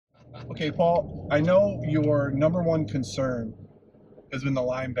Okay, Paul, I know your number one concern has been the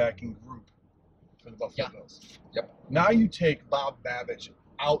linebacking group for the Buffalo Bills. Yep. Now you take Bob Babich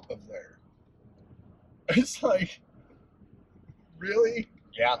out of there. It's like, really?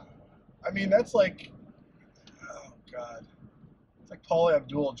 Yeah. I mean, that's like, oh, God. It's like Paul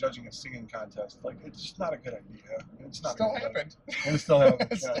Abdul judging a singing contest. Like, it's just not a good idea. It's not Still happened. And it still happened.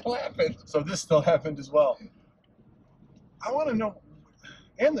 It still happened. So this still happened as well. I want to know,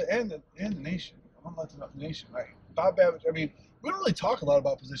 and the nation. I want to let the nation. Right? Bob Babich. I mean, we don't really talk a lot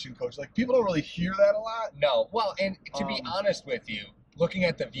about position coach. Like, people don't really hear that a lot. No. Well, and to be honest with you, looking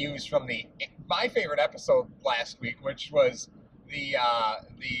at the views from my favorite episode last week, which was the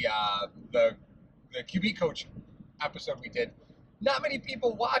QB coach episode we did, not many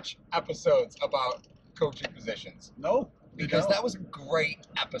people watch episodes about coaching positions. No, because that was a great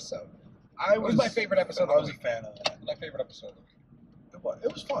episode. It was my favorite episode of the week. I was a fan of that. My favorite episode of the week.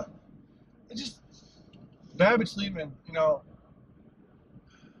 It was fun. It just, Babich leaving, I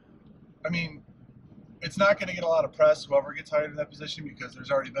mean, it's not going to get a lot of press, whoever gets hired in that position, because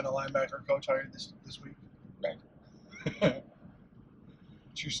there's already been a linebacker coach hired this week. Right.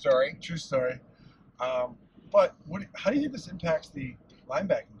 True story. True story. But how do you think this impacts the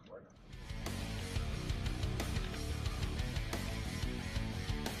linebacking core?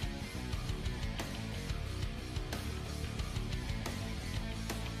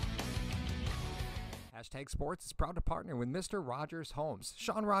 #Sports is proud to partner with Mr. Rogers Homes.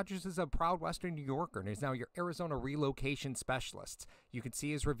 Sean Rogers is a proud Western New Yorker and is now your Arizona relocation specialist. You can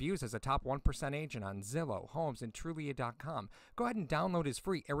see his reviews as a top 1% agent on Zillow, Homes, and Trulia.com. Go ahead and download his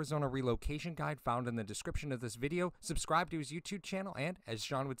free Arizona relocation guide found in the description of this video. Subscribe to his YouTube channel, and, as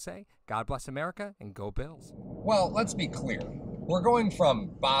Sean would say, God bless America and go Bills. Well, let's be clear. We're going from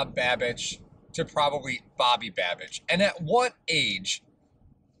Bob Babich to probably Bobby Babich. And at what age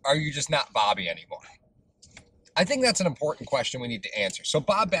are you just not Bobby anymore? I think that's an important question we need to answer. So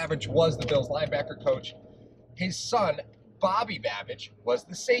Bob Babich was the Bills linebacker coach. His son, Bobby Babich, was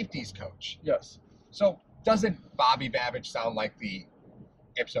the safeties coach. Yes. So doesn't Bobby Babich sound like the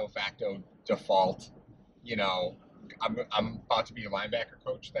ipso facto default, I'm about to be a linebacker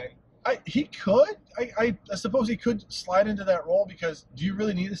coach thing? He could. I suppose he could slide into that role, because do you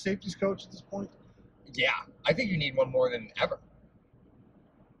really need a safeties coach at this point? Yeah. I think you need one more than ever.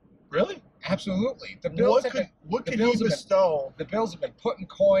 Really? Absolutely. The Bills what could he bestow? The Bills have been putting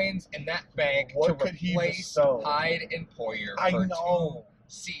coins in that bank to replace Hyde and Poyer for 2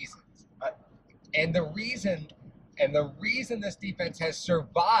 seasons. And the reason this defense has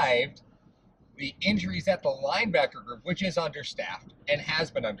survived the injuries at the linebacker group, which is understaffed and has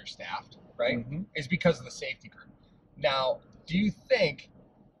been understaffed, right, is because of the safety group. Now, do you think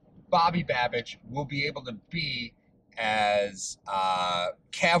Bobby Babich will be able to be as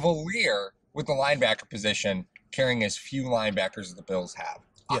cavalier with the linebacker position, carrying as few linebackers as the Bills have?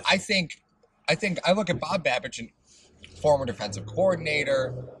 Yes. I think I look at Bob Babich, and former defensive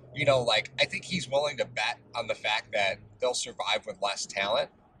coordinator, I think he's willing to bet on the fact that they'll survive with less talent,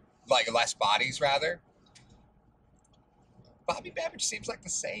 like less bodies rather. Bobby Babich seems like the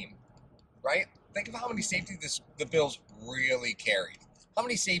same, right? Think of how many safeties the Bills really carried. How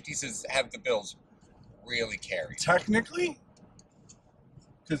many safeties have the Bills really carry? Technically?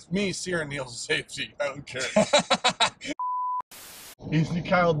 Because Sierra Neal's a safety. I don't care. He's the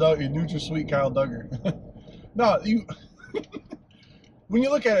Kyle Duggar, NutraSweet Kyle Duggar. No, when you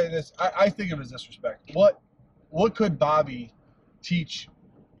look at it, I think of it as disrespect. What could Bobby teach?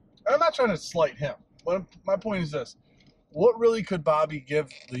 I'm not trying to slight him. My point is this. What really could Bobby give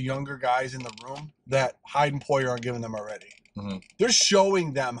the younger guys in the room that Hyde and Poyer aren't giving them already? Mm-hmm. They're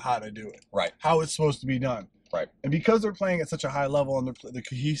showing them how to do it, right? How it's supposed to be done, right? And because they're playing at such a high level and the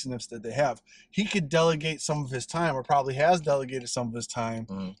cohesiveness that they have, he could delegate some of his time, or probably has delegated some of his time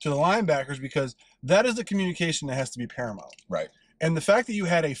to the linebackers, because that is the communication that has to be paramount, right? And the fact that you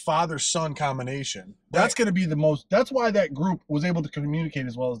had a father-son combination, that's going to be the most. That's why that group was able to communicate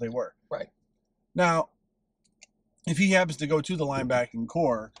as well as they were, right? Now, if he happens to go to the linebacking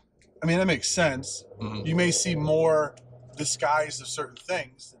core, I mean, that makes sense. Mm-hmm. You may see more disguise of certain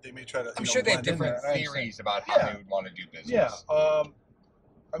things that they may try to. I'm sure they have different theories about how they would want to do business. Yeah. I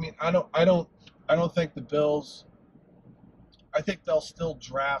mean, I don't think the Bills. I think they'll still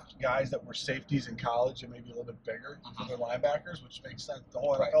draft guys that were safeties in college and maybe a little bit bigger for their linebackers, which makes sense. The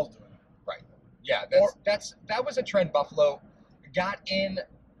whole NFL's doing it. Right. Yeah. That was a trend Buffalo got in.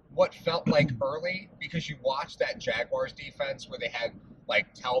 What felt like early, because you watched that Jaguars defense where they had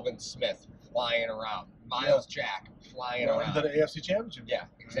like Telvin Smith flying around, Miles Jack flying around. The AFC Championship. Yeah,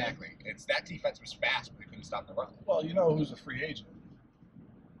 exactly. That defense was fast, but they couldn't stop the run. Well, you know who's a free agent?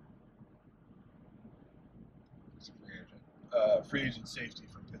 free agent safety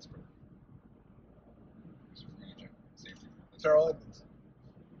from Pittsburgh. Who's a free agent safety? Terrell Edmonds.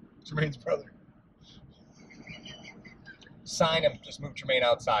 Jermaine's brother. Sign him. Just move Jermaine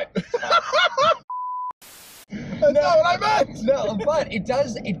outside. That's not what I meant. No, but it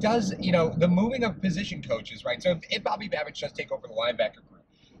does, you know, the moving of position coaches, right? So if Bobby Babich does take over the linebacker group,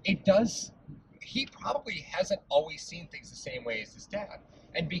 it does, he probably hasn't always seen things the same way as his dad.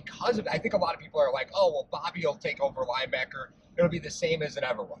 And because of, I think a lot of people are like, oh, well, Bobby will take over linebacker. It'll be the same as it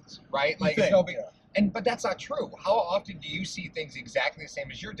ever was, right? Like, it'll be, but that's not true. How often do you see things exactly the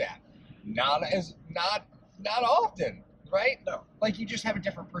same as your dad? Not often, right? No. Like, you just have a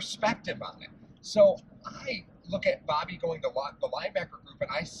different perspective on it. So I look at Bobby going to the linebacker group,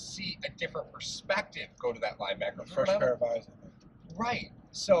 and I see a different perspective go to that linebacker group. Fresh pair of eyes. Right.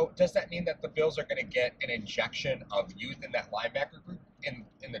 So does that mean that the Bills are going to get an injection of youth in that linebacker group in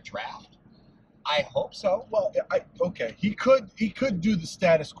the draft? I hope so. Well, okay. He could do the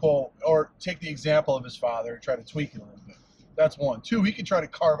status quo or take the example of his father and try to tweak it a little bit. That's one. Two, he could try to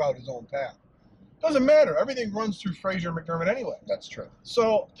carve out his own path. Doesn't matter. Everything runs through Frazier and McDermott anyway. That's true.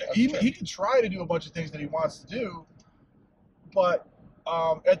 So he can try to do a bunch of things that he wants to do, but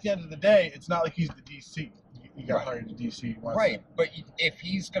at the end of the day, it's not like he's the DC. He got hired to DC. Right, but if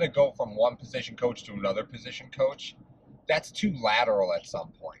he's going to go from one position coach to another position coach, that's too lateral at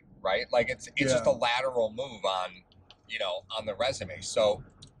some point, right? Like it's just a lateral move on the resume. So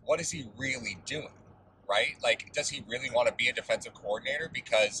what is he really doing, right? Like, does he really want to be a defensive coordinator?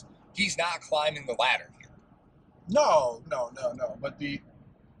 Because he's not climbing the ladder here. No. But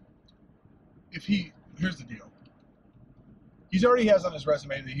here's the deal. He already has on his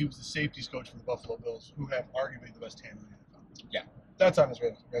resume that he was the safeties coach for the Buffalo Bills, who have arguably the best hand in the NFL. Yeah. That's on his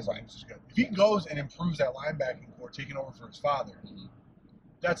resume, which is good. If he goes and improves that linebacking core, taking over for his father,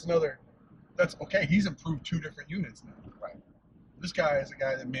 that's okay. He's improved 2 different units now. Right. This guy is a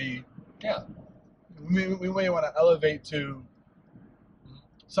guy that we may want to elevate to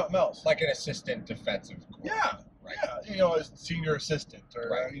something else. Like an assistant defensive coordinator. Right. Yeah, as senior assistant, or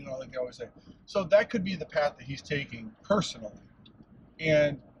like they always say. So that could be the path that he's taking personally.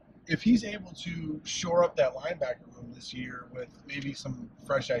 And if he's able to shore up that linebacker room this year with maybe some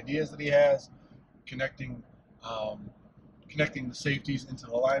fresh ideas that he has, connecting the safeties into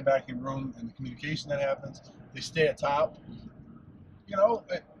the linebacking room and the communication that happens, they stay at top.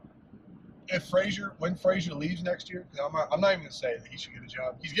 When Frazier leaves next year, because I'm not even going to say that he should get a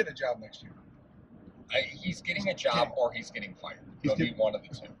job. He's getting a job next year. He's getting a job or he's getting fired. He'll be one of the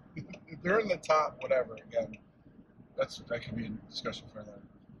two. If they're in the top, whatever, again, that could be a discussion for another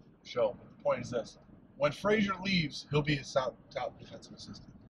show. But the point is this. When Frazier leaves, he'll be his top defensive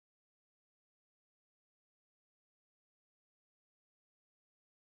assistant.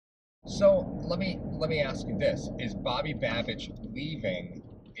 So let me ask you this. Is Bobby Babich leaving?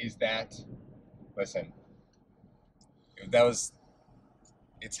 Listen,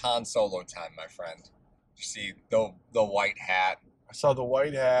 it's Han Solo time, my friend. You see the white hat. I saw the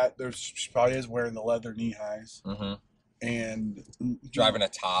white hat. She probably is wearing the leather knee highs. Mm-hmm. And driving a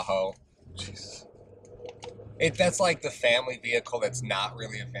Tahoe. Jesus. That's like the family vehicle that's not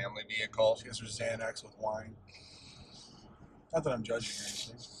really a family vehicle. She has her Xanax with wine. Not that I'm judging or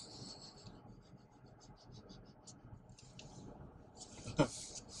anything.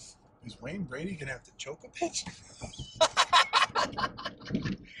 Is Wayne Brady gonna have to choke a pitch?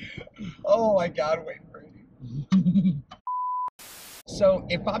 Oh my God, Wayne Brady. So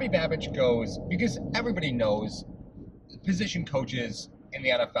if Bobby Babich goes, because everybody knows position coaches in the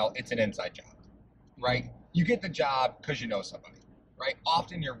NFL, it's an inside job, right? You get the job because you know somebody, right?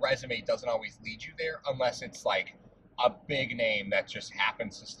 Often your resume doesn't always lead you there unless it's like a big name that just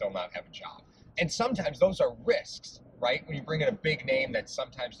happens to still not have a job. And sometimes those are risks, right? When you bring in a big name that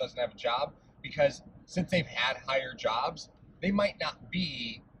sometimes doesn't have a job, because since they've had higher jobs, they might not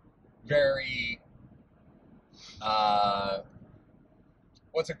be very,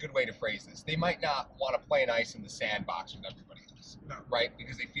 what's a good way to phrase this? They might not want to play nice in the sandbox with everybody else, right?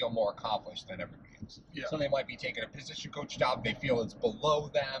 Because they feel more accomplished than everybody else. Yeah. So they might be taking a position coach job. They feel it's below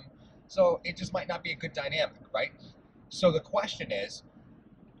them. So it just might not be a good dynamic, right? So the question is,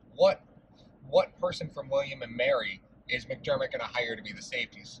 what person from William and Mary is McDermott going to hire to be the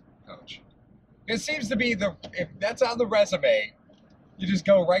safeties coach? It seems to be if that's on the resume, you just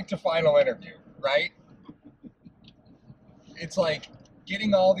go right to final interview, right? It's like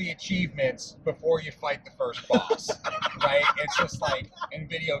getting all the achievements before you fight the first boss, right? It's just like in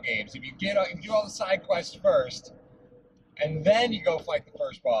video games. If you do all the side quests first, and then you go fight the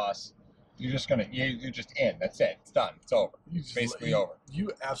first boss, you're just in. That's it. It's done. It's over. It's basically over.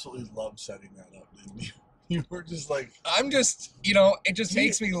 You absolutely loved setting that up, didn't you? You were just like, I'm just, it just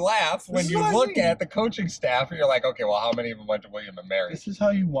makes me laugh when you look at the coaching staff and you're like, okay, well, how many of them went to William and Mary? This is how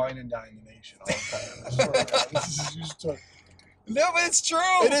you wine and dine the nation all the time. I swear to God, this is just no, but it's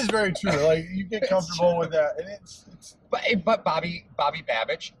true. It is very true. Like, you get comfortable with that, and it's. But Bobby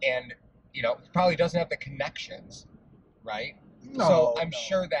Babich, and he probably doesn't have the connections, right? No. So I'm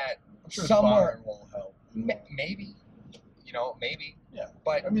sure that somewhere will help. Maybe, maybe. Yeah.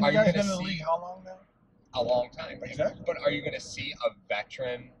 But I mean, are the you guy's going been to in the league how long now? A long time. Exactly. But are you going to see a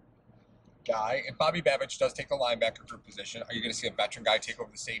veteran guy? If Bobby Babich does take the linebacker group position, are you going to see a veteran guy take over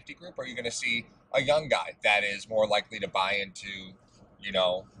the safety group? Or are you going to see a young guy that is more likely to buy into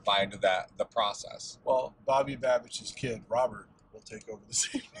the process? Well, Bobby Babich's kid, Robert, will take over the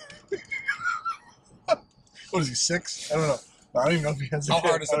safety. What is he, 6? I don't know. I don't even know if he has a How kid.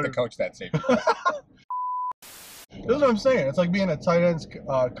 hard is it to coach that safety? That's what I'm saying. It's like being a tight ends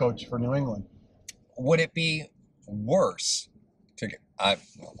coach for New England. Would it be worse to get...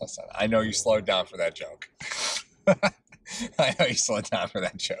 listen, I know you slowed down for that joke. I know you slowed down for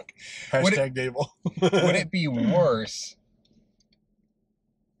that joke. Hashtag Dable. Would it be worse...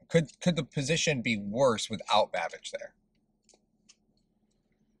 Could the position be worse without Babich there?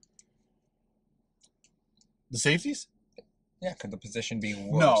 The safeties? Yeah, could the position be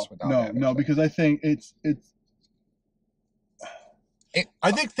worse without Babich? No, because I think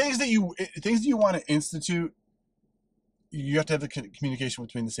I think things that you want to institute, you have to have the communication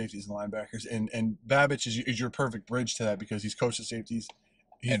between the safeties and the linebackers, and Babich is your perfect bridge to that because he's coached the safeties.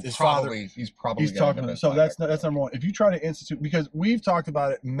 He's talking to them. So that's number one. If you try to institute, because we've talked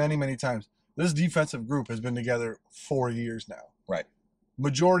about it many, many times, this defensive group has been together 4 years now. Right.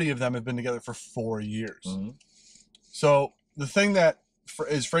 Majority of them have been together for 4 years. Mm-hmm. So the thing that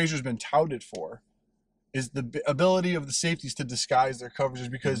Frazier's been touted for is the ability of the safeties to disguise their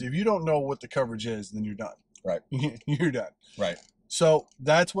coverages, because if you don't know what the coverage is, then you're done. Right. You're done. Right. So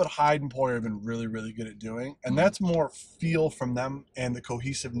that's what Hyde and Poyer have been really, really good at doing. And that's more feel from them and the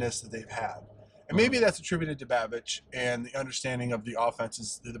cohesiveness that they've had. And maybe that's attributed to Babich and the understanding of the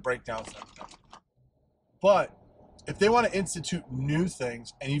offenses, the breakdowns. But if they want to institute new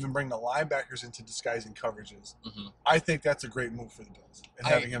things and even bring the linebackers into disguising coverages, I think that's a great move for the Bills. And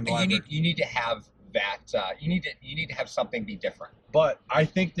having him you need to have that. You need to have something be different. But I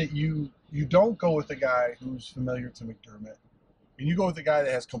think that you don't go with a guy who's familiar to McDermott. And you go with a guy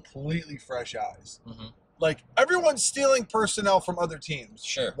that has completely fresh eyes. Like, everyone's stealing personnel from other teams.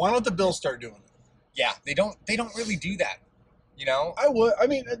 Sure. Why don't the Bills start doing it? Yeah, they don't really do that. I would. I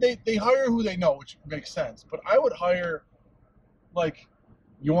mean, they hire who they know, which makes sense. But I would hire, like,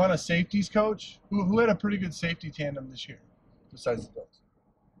 you want a safeties coach who had a pretty good safety tandem this year, besides the Bills.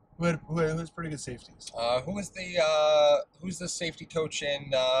 Who has pretty good safeties? Who's the safety coach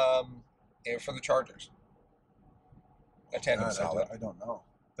for the Chargers? A tandem solid. I don't know.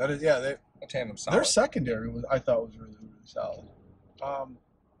 That is, yeah. A tandem solid. Their secondary I thought was really, really solid.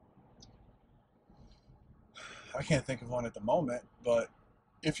 I can't think of one at the moment, but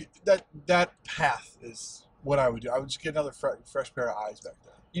if that path is what I would do. I would just get another fresh pair of eyes back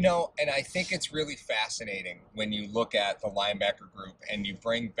there. And I think it's really fascinating when you look at the linebacker group and you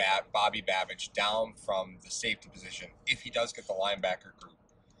bring Bobby Babich down from the safety position. If he does get the linebacker group,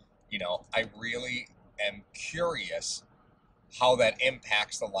 I really am curious how that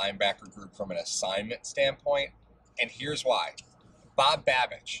impacts the linebacker group from an assignment standpoint. And here's why. Bob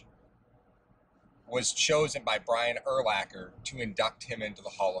Babich was chosen by Brian Urlacher to induct him into the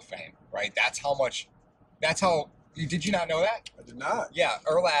Hall of Fame, right? Did you not know that? I did not. Yeah,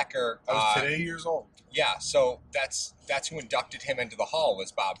 Urlacher. I was today years old. Yeah, so that's who inducted him into the Hall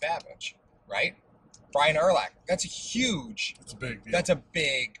was Bob Babich, right? Brian Urlacher. That's a big deal. That's a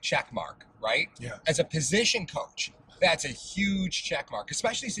big check mark, right? Yeah. As a position coach, that's a huge check mark,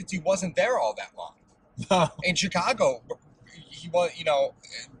 especially since he wasn't there all that long. In Chicago, he was,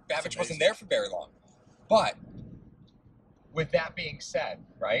 Babich wasn't there for very long. But with that being said,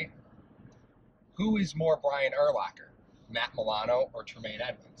 right? Who is more Brian Urlacher, Matt Milano or Tremaine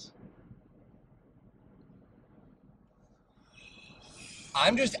Edmonds?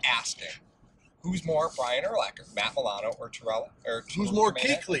 I'm just asking, who's more Brian Urlacher, Matt Milano or who's more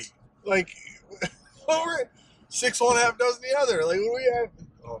Kuechly? Like, we're 6 1/2 dozen the other. Like, what do we have?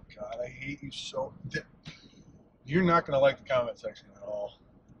 Oh God, I hate you so. You're not gonna like the comment section at all.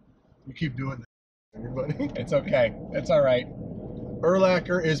 You keep doing that, everybody. It's okay. It's all right.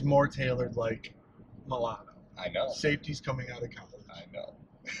 Urlacher is more tailored like Milano. I know. Safety's coming out of college. I know.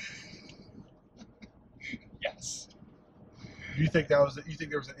 Yes. You think there was an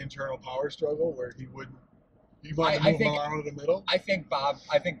internal power struggle where he wouldn't You want to move Milano to the middle? I think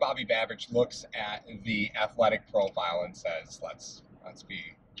Bobby Babich looks at the athletic profile and says, let's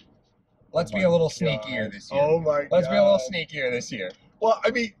be a little sneakier this year. Oh my God. Let's be a little sneakier this year. Well,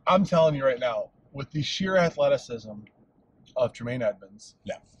 I mean, I'm telling you right now, with the sheer athleticism of Tremaine Edmonds,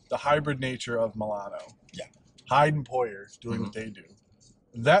 the hybrid nature of Milano, Hyde and Poyer doing what they do,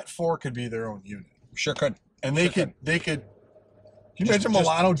 that four could be their own unit. Sure could. And they could. Can you imagine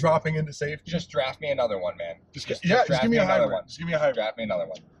Milano dropping into safety? Just draft me another one, man. Just give me a hybrid one. Just give me a hybrid. Draft me another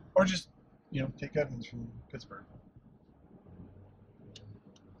one. Or just, take Edmonds from Pittsburgh.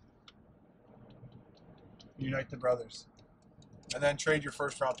 Unite the brothers. And then trade your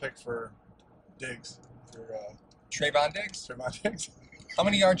first-round pick for Diggs. Trayvon Diggs? Trayvon Diggs. How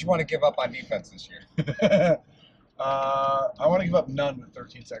many yards you want to give up on defense this year? I want to give up none with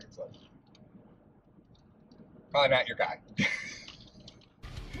 13 seconds left. Probably not your guy.